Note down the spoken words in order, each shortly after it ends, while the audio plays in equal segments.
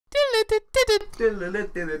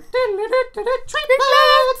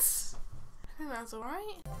Treeplets! I think that's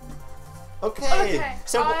alright. Okay.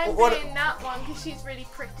 So I'm what? doing that one because she's really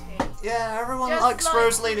pretty. Yeah, everyone Just likes like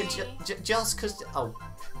Rosalina me. just because. Oh,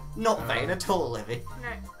 not vain at all, Livy.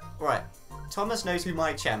 No. Right. Thomas knows who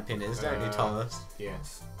my champion is, don't you, Thomas?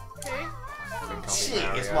 Yes. Who? I think I'll be She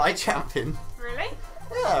Mario. is my champion. Really?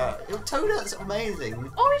 Yeah, Toadette's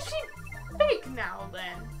amazing. Oh, is she big now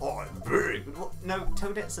then? Oh, I'm big. No,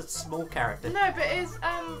 Toadette's a small character. No, but is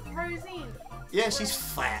Rosine? Yeah, she's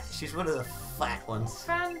fat. She's one of the fat ones.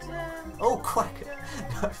 Phantom. Oh, Quack.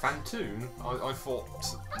 Fantoon? I thought...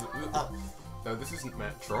 No, this isn't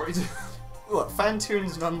Metroid. What,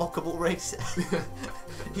 Fantoon's an unlockable racer?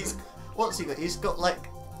 He's... What's he got? He's got, like...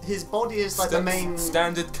 His body is, like, the main...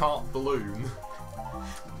 Standard kart balloon.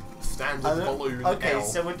 Standard balloon Okay, L.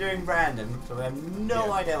 so we're doing random, so we have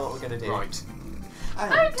no idea what we're going to do. Right.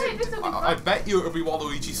 Okay, this will be fun. I bet you it'll be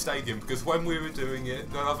Waluigi Stadium, because when we were doing it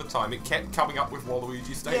another time, it kept coming up with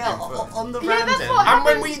Waluigi Stadium Yeah, first. on the Yeah, random. that's what And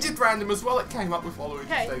when we did random as well, it came up with Waluigi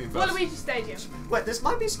Okay, Stadium first. Waluigi Stadium. Wait, this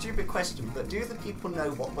might be a stupid question, but do the people know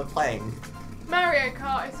what we're playing? Mario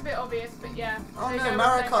Kart, it's a bit obvious, but yeah. Oh There you no, go,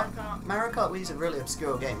 Mario we're Kart. playing Mario Kart Wii's a really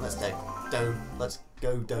obscure game. Let's go. Let's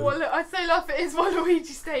go. Well, look, I so love it is Waluigi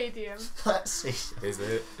Stadium. Let's see. Is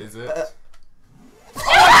it? Is it?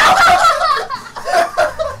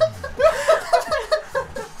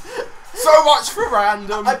 So much for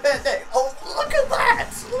random! I bet they. Oh, look at that!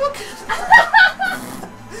 Look at that!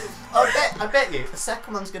 I bet you the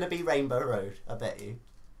second one's gonna be Rainbow Road. I bet you.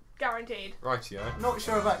 Guaranteed. Rightio. Not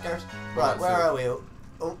sure about Gareth. Right, where are we?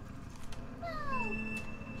 Oh.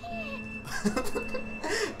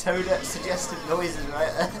 Toadette suggested noises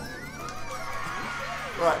right there.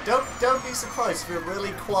 Right, don't be surprised if we're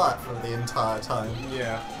really quiet for the entire time.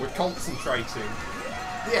 Yeah, we're concentrating.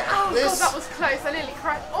 Yeah, Oh this. god, that was close. I nearly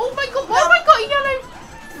crashed. Oh my god, why have I got a yellow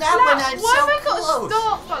Now flag? when I'm Why so have I got close. a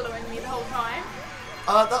star following me the whole time?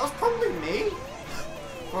 That was probably me.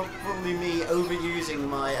 Probably me overusing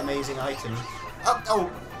my amazing items.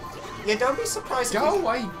 Oh, yeah, don't be surprised. Go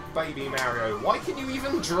away, Baby Mario. Why can you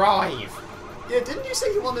even drive? Yeah, didn't you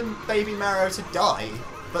say you wanted Baby Mario to die?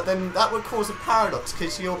 But then that would cause a paradox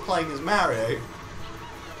because you're playing as Mario.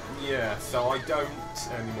 Yeah, so I don't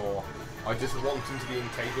anymore. I just want him to be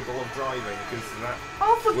incapable of driving because that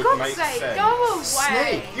Oh, for would God's make sake, sense. go away.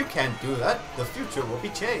 Snake, you can't do that. The future will be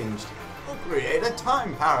changed. We'll create a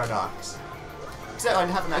time paradox. Except I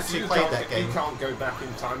haven't actually You played can't- that game. You can't go back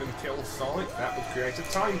in time and kill Sonic. That would create a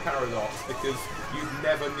time paradox because you'd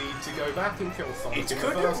never need to go back and kill Sonic It in the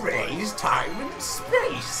could first place. erase time and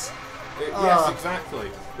space. Yes,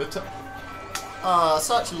 exactly.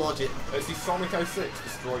 Such logic. As the Sonic 06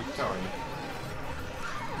 destroyed time.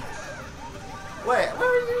 Wait, where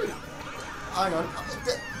are you? Hang on.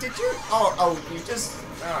 Did you? Oh, you just.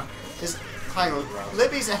 Ah, Hang on.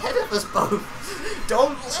 Libby's ahead of us both.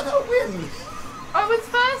 Don't let her win. I was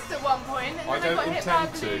first at one point, and I then I got don't hit by a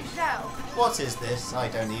intend blue to. shell. What is this? I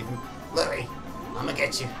don't even. Libby, I'm gonna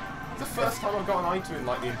get you. the first time I got an item in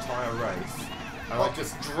like the entire race, and I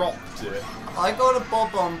just dropped it. I got a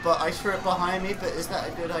bob on, but I threw it behind me. But is that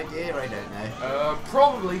a good idea? I don't know.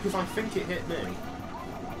 Probably because I think it hit me.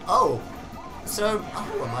 Oh, so I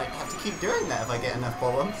might have to keep doing that if I get enough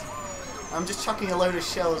bob-ons. I'm just chucking a load of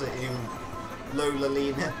shells at you, Lola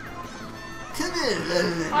Lena. Come on,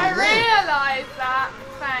 Lola. I realised that.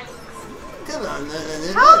 Thanks. Come on,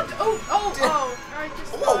 Lola. How? Oh! I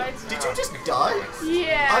just Whoa! died. Did you just die?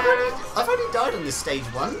 Yeah. I've only died on this stage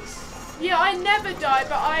once. Yeah, I never died,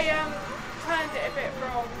 but I turned it a bit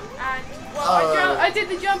wrong, and I did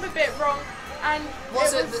the jump a bit wrong, and it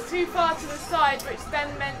was too far to the side, which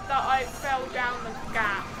then meant that I fell down the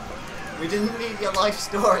gap. We didn't need your life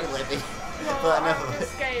story, Libby. Well, But I never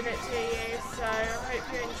just gave it to you, so I hope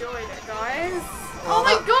you enjoyed it, guys. Well, oh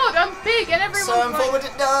my god, I'm big, and everyone's So I'm like... forward.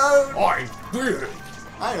 No. I did it.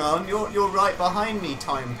 Hang on, you're right behind me,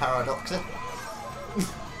 time paradoxer.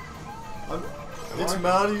 It's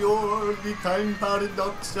Mario, the time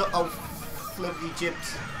paradoxer. Oh, flippy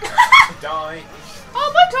chips. Die.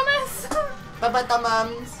 Oh, bye, Thomas! Bye bye,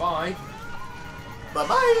 Thomas. Bye. Bye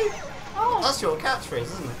bye. Oh, That's your catchphrase,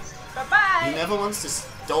 isn't it? bye-bye! You never once to.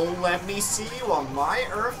 Don't let me see you on my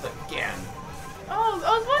Earth again. Oh,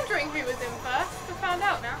 I was wondering who was in first. I found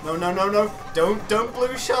out now. No. Don't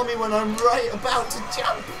blue shell me when I'm right about to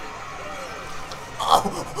jump. Oh,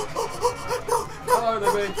 no. Hello,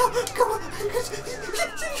 Libby. Come on.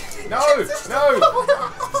 No.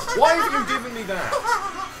 Why have you given me that?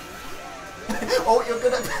 Oh, you're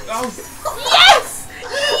gonna. Oh, Yes!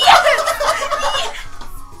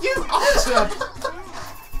 You otter!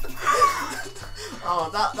 Oh,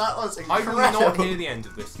 that was I incredible. will not hear the end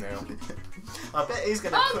of this now. I bet he's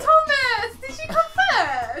gonna quit. Thomas! Did you come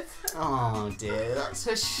first? Oh dear, that's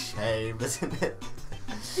a shame, isn't it?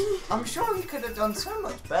 I'm sure he could have done so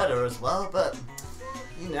much better as well, but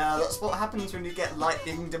you know, that's what happens when you get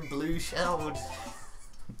lightninged and blue shelled.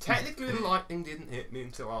 Technically, the lightning didn't hit me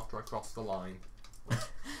until after I crossed the line.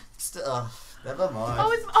 Never mind. I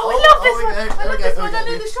love this one. I love this one. I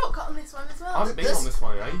know the shortcut on this one as well. I haven't been on this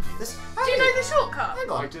one in ages. Do you know the shortcut? Hang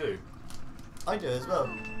on. I do. I do as well.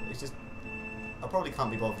 It's just I probably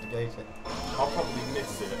can't be bothered to go to it. I'll probably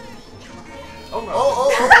miss it. Oh no. Oh.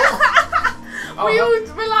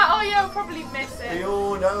 We're like, oh yeah, we'll probably miss it. We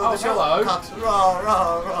all know the shortcut. Rah,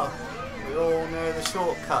 rah, rah. We all know the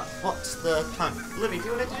shortcut. What's the time? Libby, do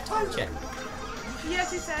you want to do a time check?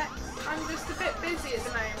 Yes, it's it. I'm just a bit busy at the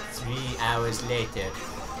moment. 3 hours later.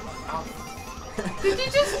 Oh. Did you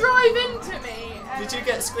just drive into me? Did you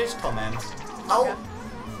get squished, Tom M? Oh.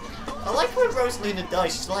 I like when Rosalina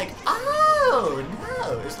dies, she's like, oh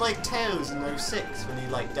no! It's like Tails in 06 when he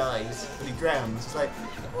like dies, when he drowns. It's like,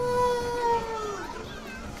 oh.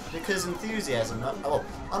 Because enthusiasm. Oh,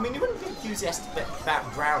 I mean, you wouldn't be enthusiastic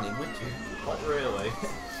about drowning, would you? Not really.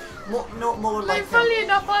 Not more like. Funnily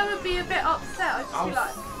enough, I would be a bit upset. I'd just be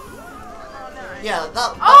like, oh no. Yeah, that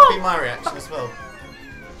would be my reaction as well.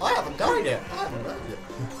 I haven't died yet. I haven't died yet.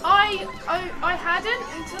 I hadn't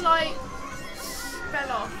until I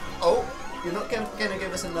fell off. Oh, you're not going to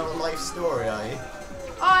give us another life story, are you?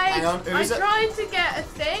 I Who's it? tried to get a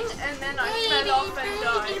thing and then I fell off and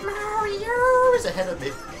died. Mario is ahead of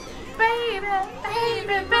me. Baby,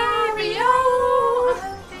 oh.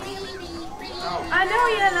 I know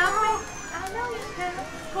you love me. I know you care.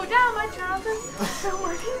 Pull down my trousers. So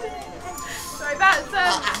what you do? Sorry, that's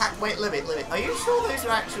Wait, Libby, are you sure those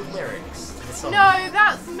are actual lyrics to the song? No,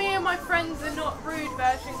 that's me and my friends are not rude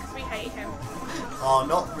version because we hate him. Oh,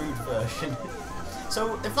 not rude version.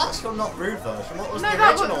 So, if that's your not rude version, what was the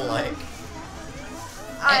that original like?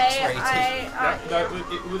 No,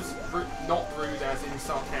 it was not rude as in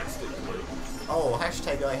sarcastically. Oh,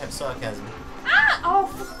 hashtag I have sarcasm. Ah! Oh.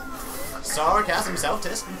 Sarcasm,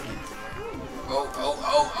 self-testing.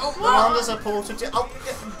 Oh. Miranda's a portal to... Oh,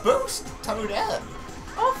 boost! Toadette.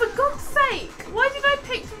 Oh, for God's sake! Why did I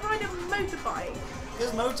pick to ride a motorbike?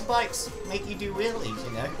 Because motorbikes make you do wheelies,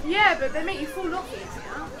 you know? Yeah, but they make you fall off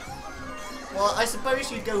easier. Well, I suppose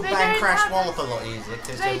you'd go They bang, don't crash, have wallop a lot easier,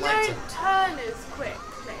 because They you like don't turn as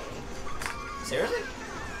quickly. to... Seriously?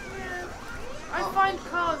 Yeah. I find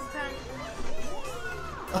cars turn...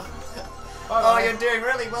 Oh, you're doing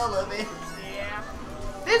really well, Libby. Yeah.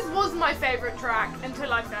 This was my favourite track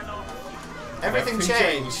until I fell off. Everything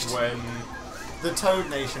changed when the Toad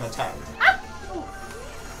Nation attacked. Ah! Oh.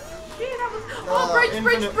 Yeah, that was... Oh, bridge.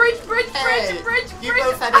 You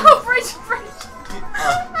both had Oh, bridge.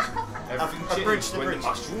 everything bridge changed to when bridge. the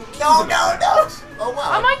mushroom. No! Oh,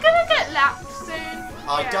 wow. Am I gonna get lapped soon?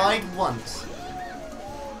 I Yeah. died once.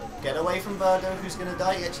 Get away from Birdo, who's gonna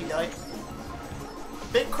die yet she died.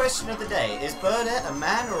 Big question of the day, is Burdette a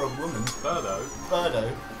man or a woman? Birdo.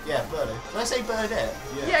 Birdo. Yeah, Birdo. Did I say Burdette?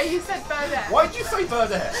 Yeah, you said Burdette. Why did you say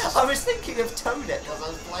Birdette? I was thinking of Toadette because I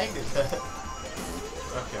was playing with her.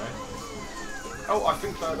 Okay. Oh, I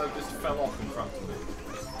think Birdo just fell off in front of me.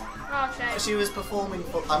 Oh, shame. She was performing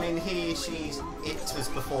for... I mean, it was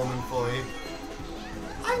performing for you.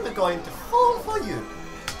 I'm going to fall for you.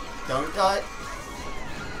 Don't die.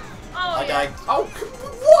 Oh, I yeah. died. Oh,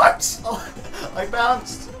 what? Oh, I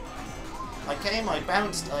bounced. I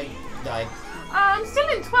bounced, I died. I'm still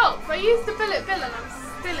in 12th. I used the bullet bill and I'm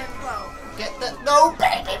still in 12th. Get that. No,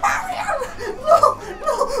 baby Mario! No,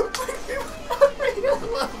 baby Mario!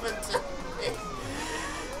 Love it to me.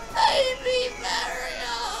 Baby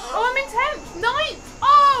Mario! Oh, I'm in 10th. 9th.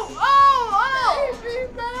 Oh! Baby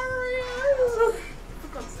Mario! For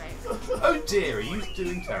God's sake. Oh dear, are you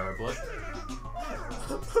doing terribly?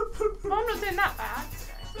 Well, I'm not doing that bad.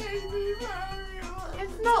 Baby Mario!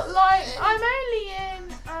 It's not like I'm only in.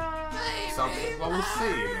 Something. Well, we'll see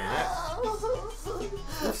in a minute.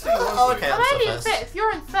 We'll see. Oh, okay, I'm I'm only so in fast. 5th.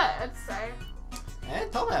 You're in 3rd, so. Yeah,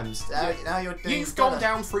 Tom Ems. Now you're doing You've gone better.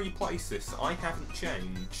 down 3 places. I haven't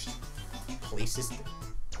changed. Places.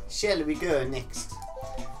 Shall we go next?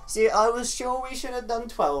 See, I was sure we should have done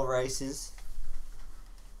 12 races.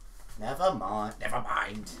 Never mind. Never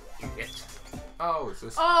mind. Oh, is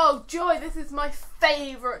this? Oh, joy! This is my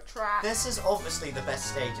favourite track. This is obviously the best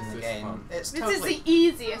stage in the This game. one. It's This totally, is the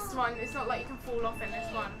easiest one. It's not like you can fall off in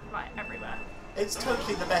this one, like everywhere. it's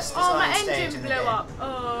totally the best Oh, design my stage engine in the blew game. up.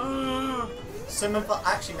 Oh.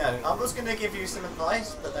 Actually, no. I was going to give you some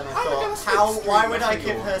advice, but then I I'm gonna thought, skip why stream, would I that's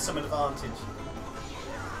give all. her some advantage?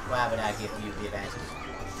 Why would I give you the advantage?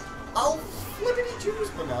 Oh, flippity juice,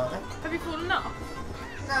 banana. Have you fallen off?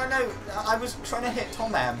 No, I was trying to hit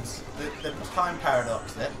Tom Hams, the time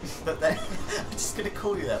paradox there, but then I'm just going to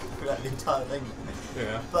call you that throughout the entire thing.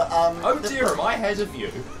 Yeah. But, oh dear, am I ahead of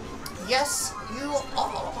you? Yes, you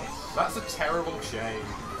are. That's a terrible shame.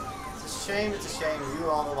 It's a shame, you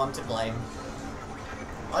are the one to blame.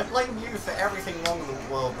 I blame you for everything wrong with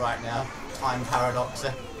the world right now, time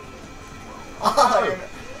paradoxer.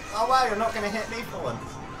 Oh wow, you're not going to hit me for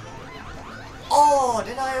once. Oh,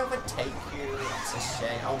 did I overtake you? That's a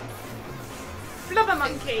shame. Oh. Flubber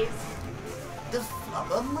monkeys. The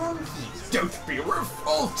flubber monkeys. Don't be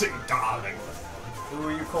revolting, darling. Who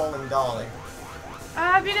are you calling darling?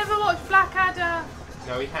 Have you never watched Blackadder?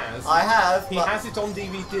 No, he has. I have. He has it on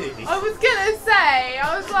DVD. I was gonna say,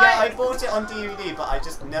 I was like... Yeah, I bought it on DVD, but I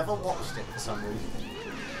just never watched it for some reason.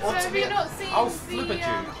 So have you not seen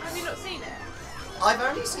have you not seen it? I've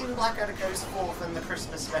only seen Blackadder Goes Forth and the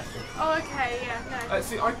Christmas special. Oh, okay, yeah, no.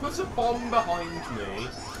 See, I put a bomb behind me.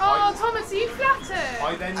 Oh, Thomas, are you flattered?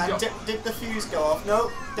 I then and got... did the fuse go off?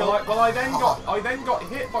 No. Well, I then got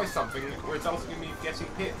hit by something, resulting in me getting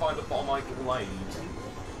hit by the bomb I laid.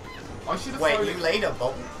 I should have thrown you laid a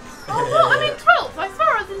bomb? Oh, what? I'm in 12th. I swear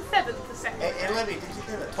I was in 7th a second. Hey, Libby, did you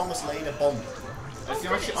hear that Thomas laid a bomb? See, I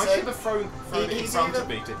should have thrown it in front of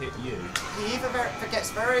me to hit you. He either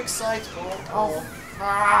gets very excitable or...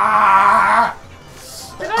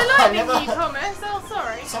 Did I lightning you, Thomas? Oh,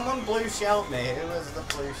 sorry. Someone blue shelled me. Who was the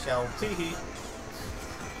blue shell? Teehee.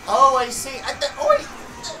 Oh, I see. Oh, wait.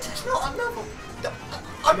 There's not another.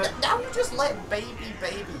 Now you just let baby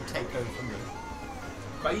take over me.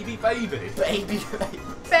 Baby. Baby.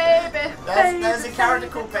 There's a character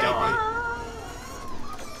called Baby.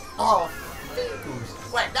 Oh, Feegles.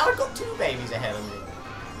 Wait, now I've got 2 babies ahead of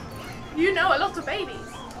me. You know a lot of babies.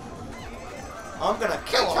 I'm gonna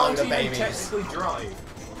kill a load of babies. Technically drive.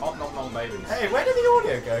 Oh, non babies. Hey, where did the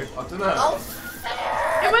audio go? I don't know. Oh,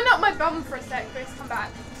 it went up my bum for a sec, but it's come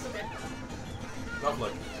back. It's all good.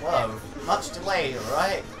 Lovely. Whoa, much delay,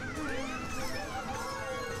 right?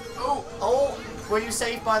 Oh, were you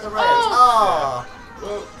saved by the rails? Oh.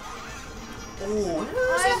 Well, Oh,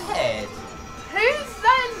 who's ahead? Who's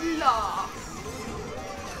then last?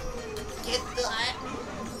 Get that.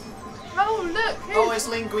 Oh, look. Who's... Oh, it's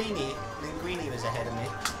Linguini. Linguini was ahead of me.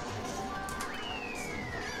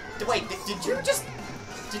 Wait, did you just...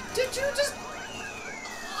 Did you just...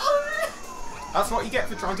 Oh. that's what you get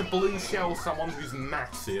for trying to blue shell someone who's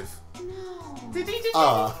massive. No. Did he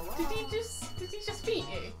just beat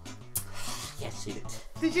you? Yes, he did.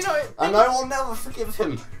 Did you know? And I will never forgive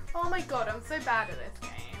him. Oh my god, I'm so bad at this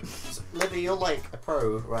game. So, Libby, you're like a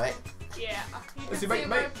pro, right? Yeah. It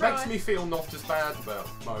makes me feel not as bad about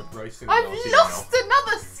my racing. I've lost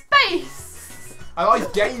another space! And I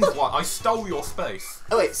gained one. I stole your space.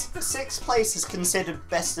 Oh wait, 6th place is considered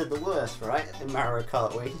best of the worst, right? In Mario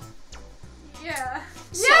Kart Wii. Yeah.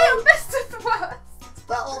 So- Yeah, I'm best of the worst!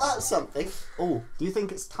 That's something. Oh, do you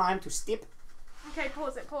think it's time to skip? Okay,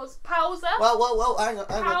 pause it, pause. Pauser. Well, hang on.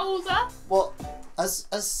 Pauser. Well, How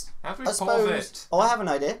do we I pause suppose... it? Oh, I have an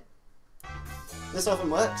idea. This often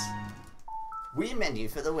works. Wii menu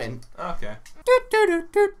for the win. Okay. Do, do, do,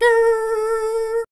 do, do.